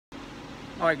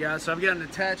All right, guys, so I've got an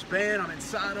attached band. I'm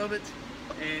inside of it,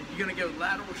 and you're gonna go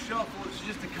lateral shuffle. It's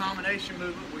just a combination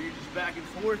movement where you're just back and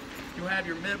forth. You'll have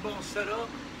your med ball set up.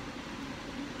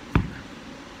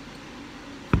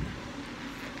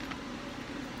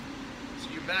 So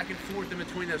you're back and forth in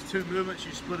between those two movements.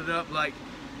 You split it up like,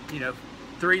 you know,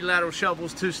 3 lateral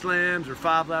shuffles, 2 slams, or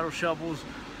 5 lateral shuffles,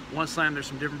 1 slam. There's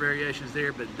some different variations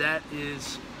there, but that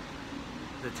is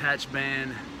the attached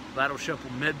band lateral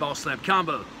shuffle med ball slam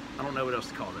combo. I don't know what else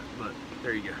to call that, but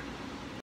there you go.